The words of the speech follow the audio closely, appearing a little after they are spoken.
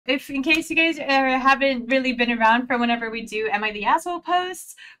if in case you guys haven't really been around for whenever we do Am I the Asshole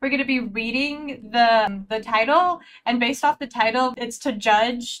posts, we're going to be reading the title, and based off the title, it's to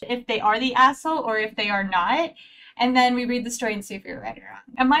judge if they are the asshole or if they are not. And then we read the story and see if you're right or wrong.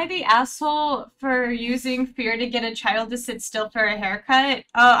 Am I the asshole for using fear to get a child to sit still for a haircut?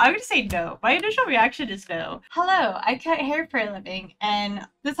 I'm gonna say no. My initial reaction is no. Hello, I cut hair for a living, and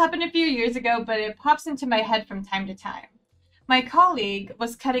this happened a few years ago, but it pops into my head from time to time. My colleague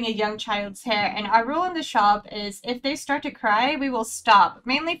was cutting a young child's hair, and our rule in the shop is if they start to cry, we will stop,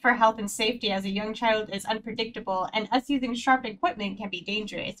 mainly for health and safety, as a young child is unpredictable, and us using sharp equipment can be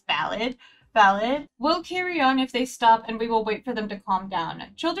dangerous. Valid. Valid. We'll carry on if they stop, and we will wait for them to calm down.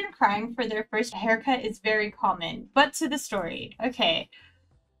 Children crying for their first haircut is very common. But to the story. Okay.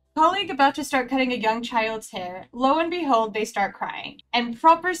 Colleague about to start cutting a young child's hair. Lo and behold, they start crying. And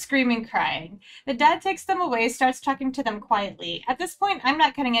proper screaming crying. The dad takes them away, starts talking to them quietly. At this point, I'm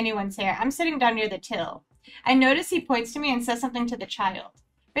not cutting anyone's hair. I'm sitting down near the till. I notice he points to me and says something to the child.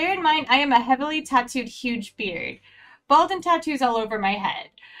 Bear in mind, I am a heavily tattooed huge beard. Bald and tattoos all over my head.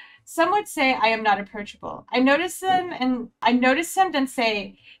 Some would say I am not approachable. I notice him, then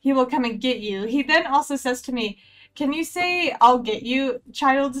say, he will come and get you. He then also says to me, can you say, I'll get you,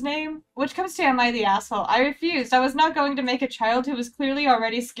 child's name? Which comes to, am I the asshole? I refused. I was not going to make a child who was clearly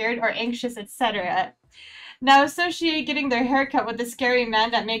already scared or anxious, etc. Now associate getting their haircut with the scary man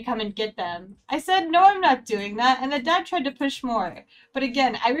that may come and get them. I said, no, I'm not doing that, and the dad tried to push more. But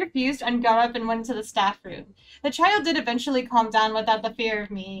again, I refused and got up and went to the staff room. The child did eventually calm down without the fear of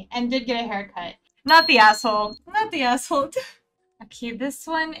me, and did get a haircut. Not the asshole. Not the asshole. Okay, this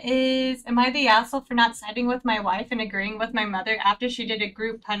one is, am I the asshole for not siding with my wife and agreeing with my mother after she did a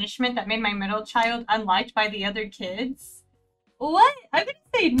group punishment that made my middle child unliked by the other kids? What? I'm gonna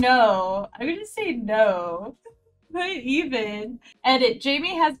say no. I'm gonna say no. Not even. Edit.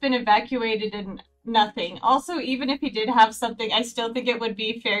 Jamie has been evacuated and nothing. Also, even if he did have something, I still think it would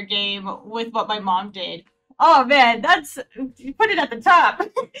be fair game with what my mom did. Oh man, that's... You put it at the top.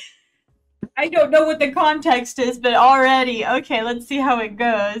 I don't know what the context is, but already. Okay, let's see how it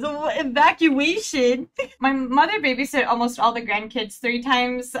goes. Evacuation. My mother babysit almost all the grandkids 3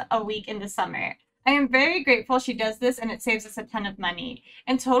 times a week in the summer. I am very grateful she does this, and it saves us a ton of money.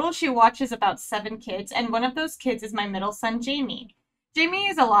 In total, she watches about 7 kids, and one of those kids is my middle son, Jamie. Jamie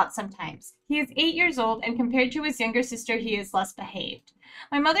is a lot sometimes. He is 8 years old, and compared to his younger sister, he is less behaved.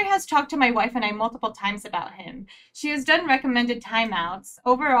 My mother has talked to my wife and I multiple times about him. She has done recommended timeouts.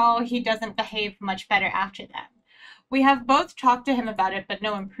 Overall, he doesn't behave much better after them. We have both talked to him about it, but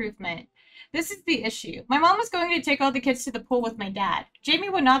no improvement. This is the issue. My mom was going to take all the kids to the pool with my dad. Jamie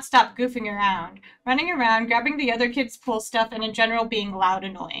would not stop goofing around, running around, grabbing the other kids' pool stuff, and in general being loud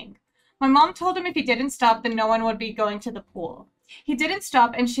and annoying. My mom told him if he didn't stop, then no one would be going to the pool. He didn't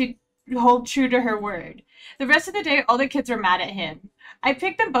stop, and she'd hold true to her word. The rest of the day, all the kids were mad at him. I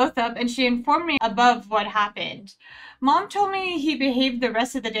picked them both up, and she informed me above what happened. Mom told me he behaved the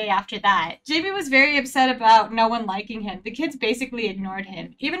rest of the day after that. Jamie was very upset about no one liking him. The kids basically ignored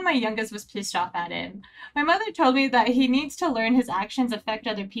him. Even my youngest was pissed off at him. My mother told me that he needs to learn his actions affect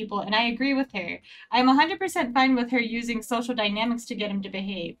other people, and I agree with her. I am 100% fine with her using social dynamics to get him to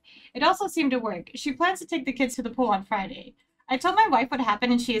behave. It also seemed to work. She plans to take the kids to the pool on Friday. I told my wife what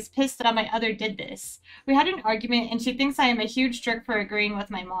happened, and she is pissed that my other did this. We had an argument, and she thinks I am a huge jerk for agreeing with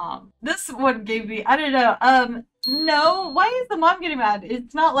my mom. This one gave me, I don't know, no, why is the mom getting mad?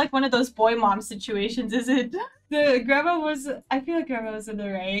 It's not like one of those boy mom situations, is it? The grandma was, I feel like grandma was in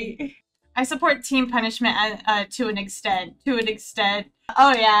the right. I support teen punishment to an extent.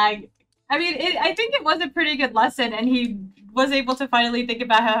 Oh yeah, I mean, I think it was a pretty good lesson, and he was able to finally think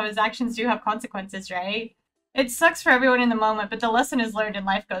about how his actions do have consequences, right? It sucks for everyone in the moment, but the lesson is learned and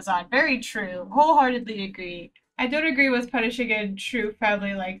life goes on. Very true. Wholeheartedly agree. I don't agree with punishing a true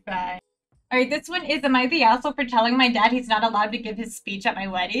family like that. Alright, this one is, am I the asshole for telling my dad he's not allowed to give his speech at my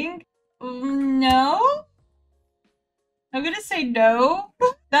wedding? No? I'm gonna say no.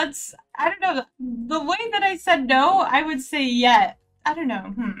 That's, I don't know. The way that I said no, I would say yeah. I don't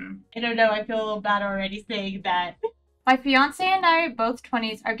know. I don't know. I feel a little bad already saying that. My fiance and I, both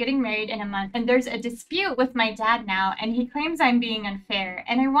 20s, are getting married in a month, and there's a dispute with my dad now, and he claims I'm being unfair,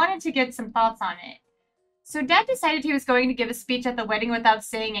 and I wanted to get some thoughts on it. So dad decided he was going to give a speech at the wedding without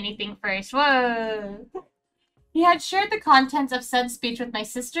saying anything first. Whoa! He had shared the contents of said speech with my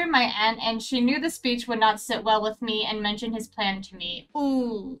sister, my aunt, and she knew the speech would not sit well with me and mentioned his plan to me.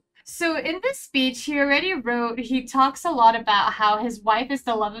 Ooh. So in this speech, he already wrote, he talks a lot about how his wife is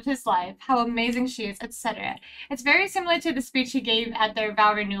the love of his life, how amazing she is, etc. It's very similar to the speech he gave at their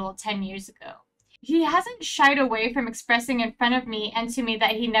vow renewal 10 years ago. He hasn't shied away from expressing in front of me and to me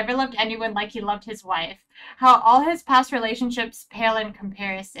that he never loved anyone like he loved his wife. How all his past relationships pale in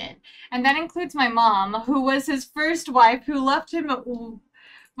comparison. And that includes my mom, who was his first wife, who left him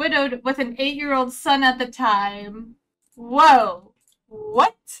widowed with an 8-year-old son at the time. Whoa.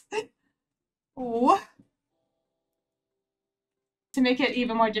 What? What? To make it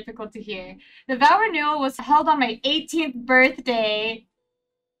even more difficult to hear. The vow renewal was held on my 18th birthday.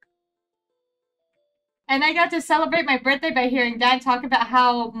 And I got to celebrate my birthday by hearing Dad talk about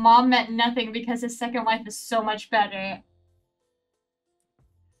how Mom meant nothing because his second wife is so much better.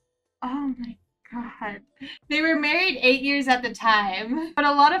 Oh my God. They were married 8 years at the time, but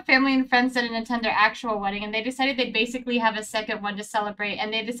a lot of family and friends didn't attend their actual wedding, and they decided they'd basically have a second one to celebrate,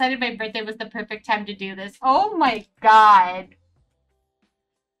 and they decided my birthday was the perfect time to do this. Oh my God.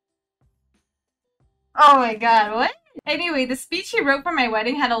 Oh my God, what? Anyway, the speech he wrote for my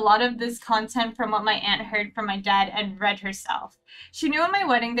wedding had a lot of this content from what my aunt heard from my dad and read herself. She knew on my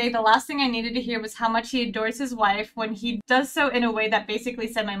wedding day the last thing I needed to hear was how much he adores his wife when he does so in a way that basically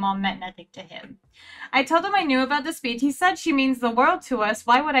said my mom meant nothing to him. I told him I knew about the speech. He said she means the world to us.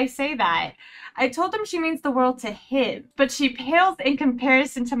 Why would I say that? I told him she means the world to him, but she pales in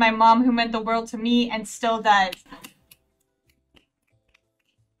comparison to my mom who meant the world to me and still does.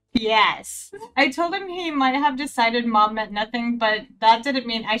 Yes. I told him he might have decided Mom meant nothing, but that didn't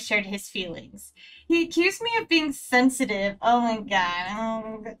mean I shared his feelings. He accused me of being sensitive. Oh my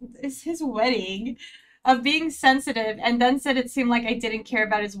God. It's his wedding. Of being sensitive, and then said it seemed like I didn't care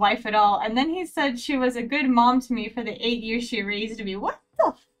about his wife at all. And then he said she was a good mom to me for the 8 years she raised me. What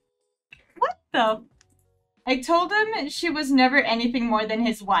the? I told him she was never anything more than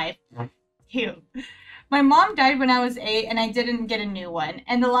his wife. Ew. My mom died when I was 8 and I didn't get a new one.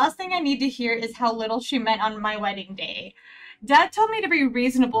 And the last thing I need to hear is how little she meant on my wedding day. Dad told me to be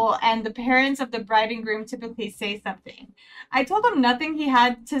reasonable and the parents of the bride and groom typically say something. I told him nothing he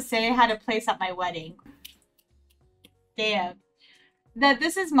had to say had a place at my wedding. Damn. That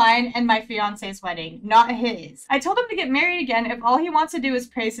this is mine and my fiance's wedding, not his. I told him to get married again if all he wants to do is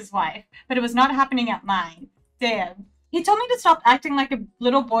praise his wife, but it was not happening at mine. Damn. He told me to stop acting like a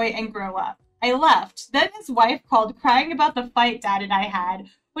little boy and grow up. I left. Then his wife called, crying about the fight Dad and I had,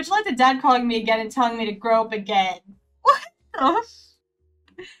 which led to Dad calling me again and telling me to grow up again. What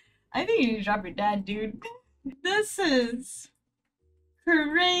the? I think you need to drop your dad, dude. This is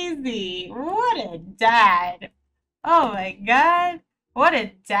crazy. What a dad. Oh my God. What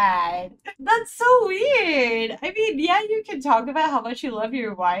a dad. That's so weird. I mean, yeah, you can talk about how much you love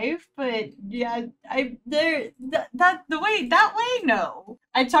your wife, but yeah, that way, no.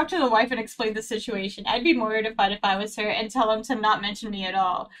 I'd talk to the wife and explain the situation. I'd be mortified if I was her and tell him to not mention me at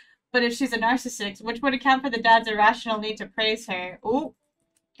all. But if she's a narcissist, which would account for the dad's irrational need to praise her. Oh,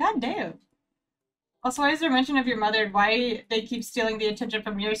 god damn. Also, why is there mention of your mother and why they keep stealing the attention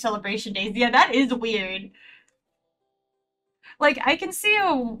from your celebration days? Yeah, that is weird. Like, I can see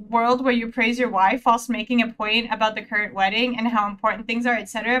a world where you praise your wife whilst making a point about the current wedding and how important things are,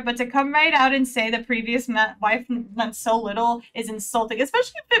 etc. But to come right out and say the previous wife meant so little is insulting,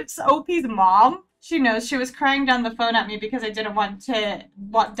 especially if it's OP's mom. She knows. She was crying down the phone at me because I didn't want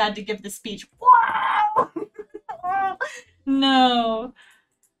Dad to give the speech. Wow! No.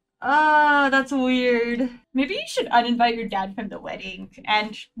 Oh, that's weird. Maybe you should uninvite your dad from the wedding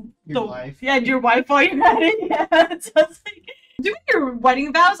and your wife. Yeah, your wife while you're at it. Yeah, it sounds like doing your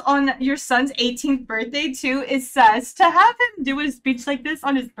wedding vows on your son's 18th birthday too is sus. To have him do a speech like this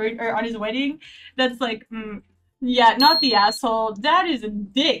on his on his wedding, that's like, yeah, not the asshole. That is a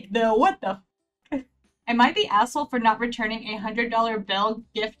dick, though. What the? Am I the asshole for not returning a $100 bill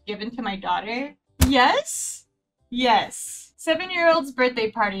gift given to my daughter? Yes. Yes. 7-year-old's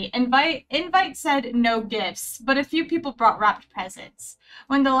birthday party. Invite said no gifts, but a few people brought wrapped presents.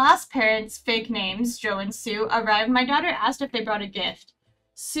 When the last parents, fake names, Joe and Sue, arrived, my daughter asked if they brought a gift.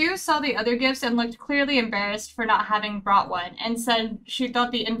 Sue saw the other gifts and looked clearly embarrassed for not having brought one, and said she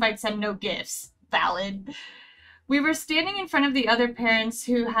thought the invite said no gifts. Valid. We were standing in front of the other parents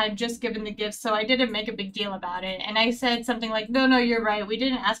who had just given the gifts, so I didn't make a big deal about it, and I said something like, no, you're right, we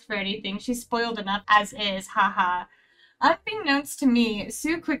didn't ask for anything, she's spoiled enough as is, haha. Unbeknownst to me,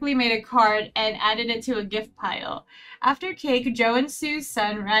 Sue quickly made a card and added it to a gift pile. After cake, Joe and Sue's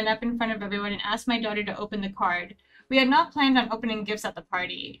son ran up in front of everyone and asked my daughter to open the card. We had not planned on opening gifts at the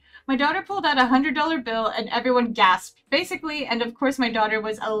party. My daughter pulled out a $100 bill and everyone gasped, basically, and of course my daughter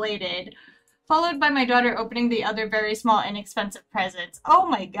was elated, followed by my daughter opening the other very small, inexpensive presents. Oh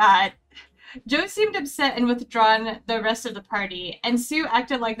my god. Joe seemed upset and withdrawn the rest of the party, and Sue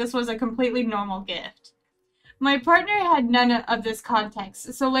acted like this was a completely normal gift. My partner had none of this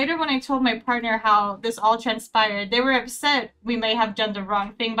context, so later when I told my partner how this all transpired, they were upset we may have done the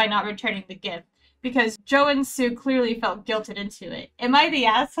wrong thing by not returning the gift, because Joe and Sue clearly felt guilted into it. Am I the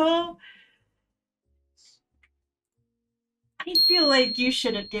asshole? I feel like you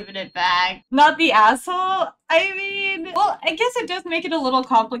should have given it back. Not the asshole? I mean, well, I guess it does make it a little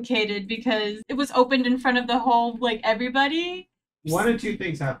complicated because it was opened in front of the whole, like, everybody. One of two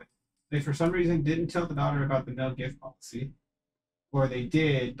things happened. They, for some reason, didn't tell the daughter about the no gift policy. Or they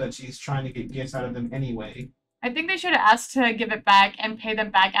did, but she's trying to get gifts out of them anyway. I think they should have asked to give it back and pay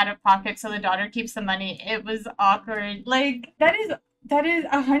them back out of pocket so the daughter keeps the money. It was awkward. Like, that is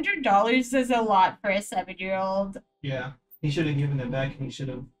 $100 is a lot for a 7-year-old. Yeah. He should have given it back, and he should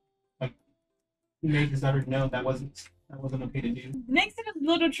have, like, made his daughter know that wasn't okay to do. Makes it a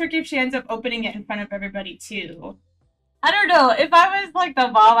little tricky if she ends up opening it in front of everybody too. I don't know. If I was like the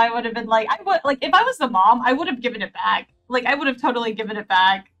mom, I would have been like, if I was the mom, I would have given it back. Like, I would have totally given it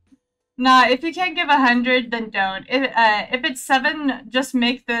back. Nah, if you can't give 100, then don't. If it's 7, just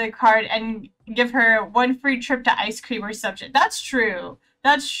make the card and give her 1 free trip to ice cream or something. That's true.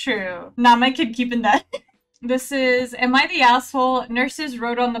 That's true. Nah, my kid keeping that. This is, am I the asshole? Nurses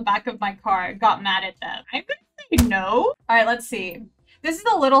rode on the back of my car, got mad at them. I'm gonna say no. Alright, let's see. This is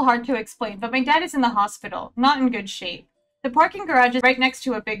a little hard to explain, but my dad is in the hospital, not in good shape. The parking garage is right next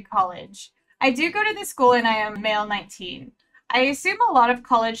to a big college. I do go to the school and I am male 19. I assume a lot of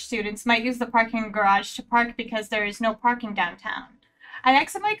college students might use the parking garage to park because there is no parking downtown. I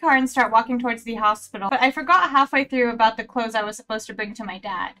exit my car and start walking towards the hospital, but I forgot halfway through about the clothes I was supposed to bring to my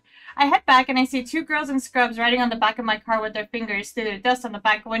dad. I head back and I see 2 girls in scrubs riding on the back of my car with their fingers through the dust on the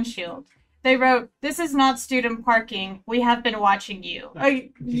back windshield. They wrote, "This is not student parking. We have been watching you."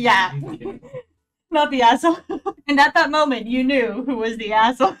 Yeah. Not the asshole. And at that moment, you knew who was the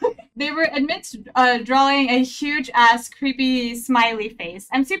asshole. They were amidst drawing a huge-ass, creepy, smiley face.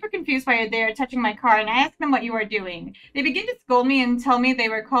 I'm super confused why they are touching my car, and I ask them what you are doing. They begin to scold me and tell me they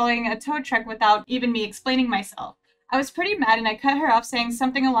were calling a tow truck without even me explaining myself. I was pretty mad, and I cut her off saying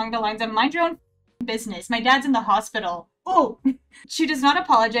something along the lines of, "Mind your own business. My dad's in the hospital." Oh! She does not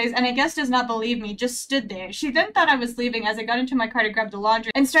apologize, and I guess does not believe me, just stood there. She then thought I was leaving as I got into my car to grab the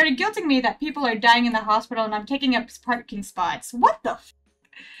laundry, and started guilting me that people are dying in the hospital and I'm taking up parking spots. What the f***?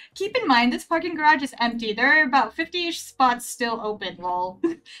 Keep in mind, this parking garage is empty. There are about 50-ish spots still open, lol.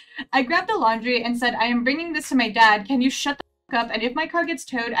 I grabbed the laundry and said, "I am bringing this to my dad. Can you shut the up, and if my car gets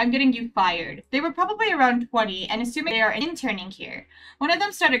towed, I'm getting you fired." They were probably around 20, and assuming they are interning here. One of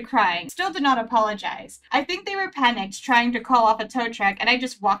them started crying, still did not apologize. I think they were panicked, trying to call off a tow truck, and I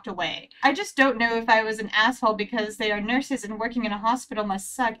just walked away. I just don't know if I was an asshole because they are nurses and working in a hospital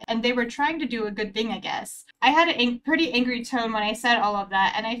must suck, and they were trying to do a good thing, I guess. I had a pretty angry tone when I said all of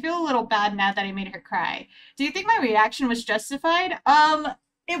that, and I feel a little bad now that I made her cry. Do you think my reaction was justified?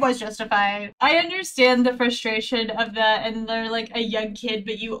 It was justified. I understand the frustration of that, and they're like a young kid,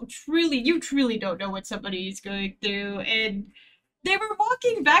 but you truly don't know what somebody is going through, and they were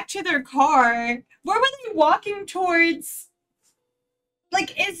walking back to their car. Where were they walking towards?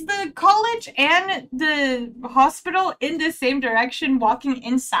 Like, is the college and the hospital in the same direction walking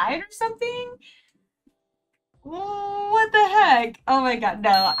inside or something? What the heck? Oh my god,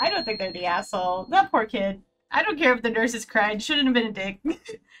 no. I don't think they're the asshole. That poor kid. I don't care if the nurses cried. Shouldn't have been a dick.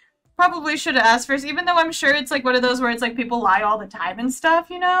 Probably should have asked first, even though I'm sure it's like one of those where it's like people lie all the time and stuff,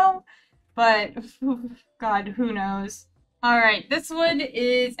 you know? But, god, who knows? Alright, this one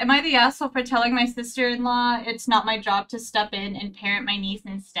is, am I the asshole for telling my sister-in-law it's not my job to step in and parent my niece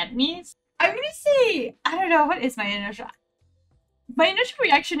and step-niece? I'm gonna say, I don't know, what is my initial... My initial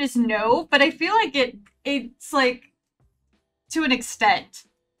reaction is no, but I feel like it's like, to an extent.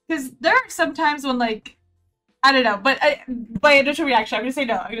 Because there are some times when like, I don't know, but my initial reaction, I'm gonna say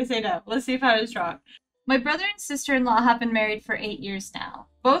no. I'm gonna say no. Let's see if I was wrong. My brother and sister-in-law have been married for 8 years now.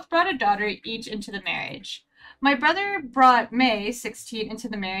 Both brought a daughter each into the marriage. My brother brought May, 16, into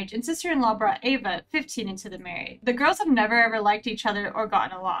the marriage, and sister-in-law brought Ava, 15, into the marriage. The girls have never ever liked each other or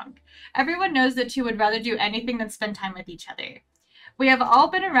gotten along. Everyone knows the two would rather do anything than spend time with each other. We have all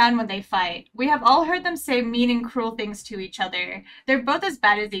been around when they fight. We have all heard them say mean and cruel things to each other. They're both as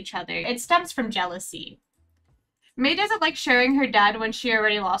bad as each other. It stems from jealousy. May doesn't like sharing her dad when she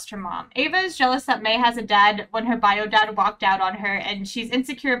already lost her mom. Ava is jealous that May has a dad when her bio dad walked out on her, and she's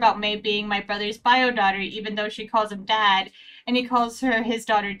insecure about May being my brother's bio daughter even though she calls him dad, and he calls her his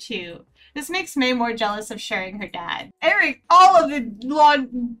daughter too. This makes May more jealous of sharing her dad. Eric, all of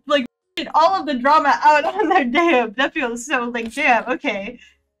the all of the drama out on their damn. That feels so like, damn, okay.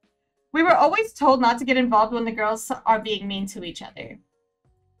 We were always told not to get involved when the girls are being mean to each other.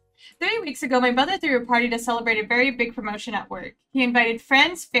 3 weeks ago, my brother threw a party to celebrate a very big promotion at work. He invited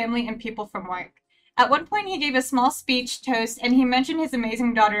friends, family, and people from work. At one point, he gave a small speech toast, and he mentioned his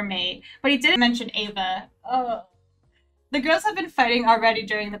amazing daughter, May, but he didn't mention Ava. Oh. The girls have been fighting already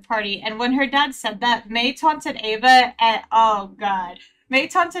during the party, and when her dad said that, May taunted Ava, and oh god. May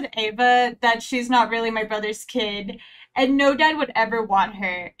taunted Ava that she's not really my brother's kid, and no dad would ever want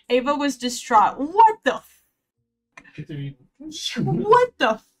her. Ava was distraught. What the f- What the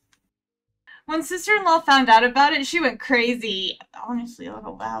f- When sister-in-law found out about it, she went crazy. Honestly, a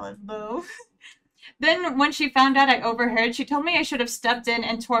little valid, though. Then, when she found out I overheard, she told me I should have stepped in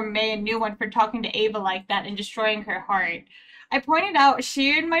and tore May a new one for talking to Ava like that and destroying her heart. I pointed out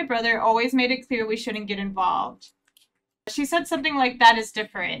she and my brother always made it clear we shouldn't get involved. She said something like that is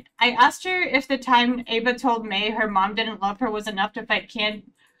different. I asked her if the time Ava told May her mom didn't love her was enough to fight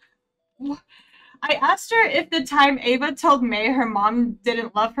I asked her if the time Ava told May her mom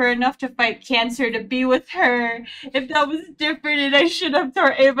didn't love her enough to fight cancer to be with her, if that was different and I should have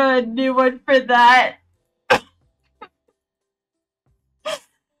tore Ava a new one for that.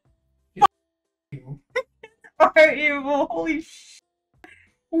 Are evil. Holy sh!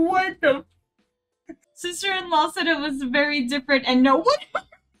 What the? Sister-in-law said it was very different and no what?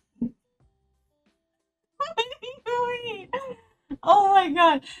 Oh my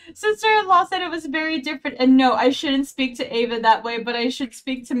god. Sister-in-law said it was very different and no, I shouldn't speak to Ava that way, but I should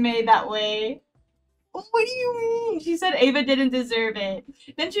speak to May that way. What do you mean? She said Ava didn't deserve it.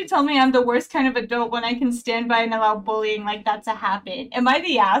 Then she told me I'm the worst kind of adult when I can stand by and allow bullying like that to happen. Am I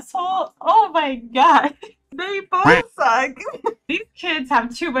the asshole? Oh my god. They both suck. These kids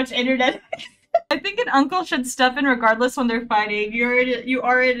have too much internet. I think an uncle should step in regardless when they're fighting. You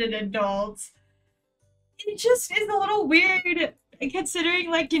are an adult. It just is a little weird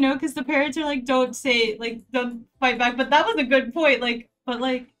considering, like, you know, because the parents are like, don't fight back. But that was a good point.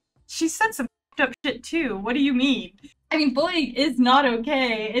 But she said some up shit too. What do you mean? I mean, bullying is not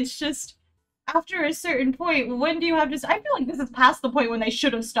okay. It's just after a certain point, when do you have to? I feel like this is past the point when they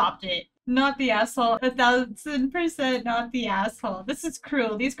should have stopped it. Not the asshole. 1,000% not the asshole. This is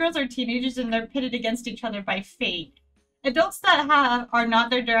cruel. These girls are teenagers and they're pitted against each other by fate. Adults that are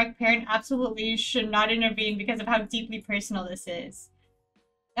not their direct parent absolutely should not intervene because of how deeply personal this is.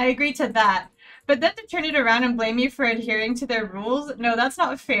 I agree to that. But then to turn it around and blame you for adhering to their rules? No, that's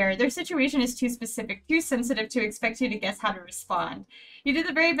not fair. Their situation is too specific, too sensitive to expect you to guess how to respond. You did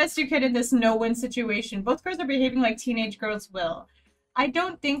the very best you could in this no-win situation. Both girls are behaving like teenage girls will. I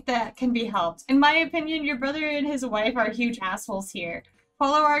don't think that can be helped. In my opinion, your brother and his wife are huge assholes here.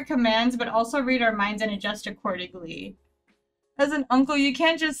 Follow our commands, but also read our minds and adjust accordingly. As an uncle, you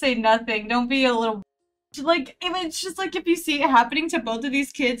can't just say nothing. Don't be a little... Like, it's just like if you see it happening to both of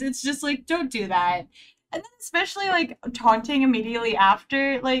these kids, it's just like, don't do that. And then especially, like, taunting immediately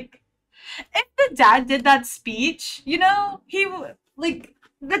after, like, if the dad did that speech, you know,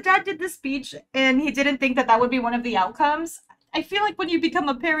 the dad did the speech and he didn't think that that would be one of the outcomes. I feel like when you become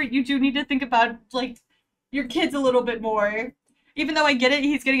a parent, you do need to think about, like, your kids a little bit more. Even though I get it,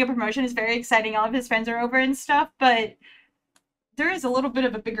 he's getting a promotion, it's very exciting, all of his friends are over and stuff, but there is a little bit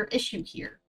of a bigger issue here.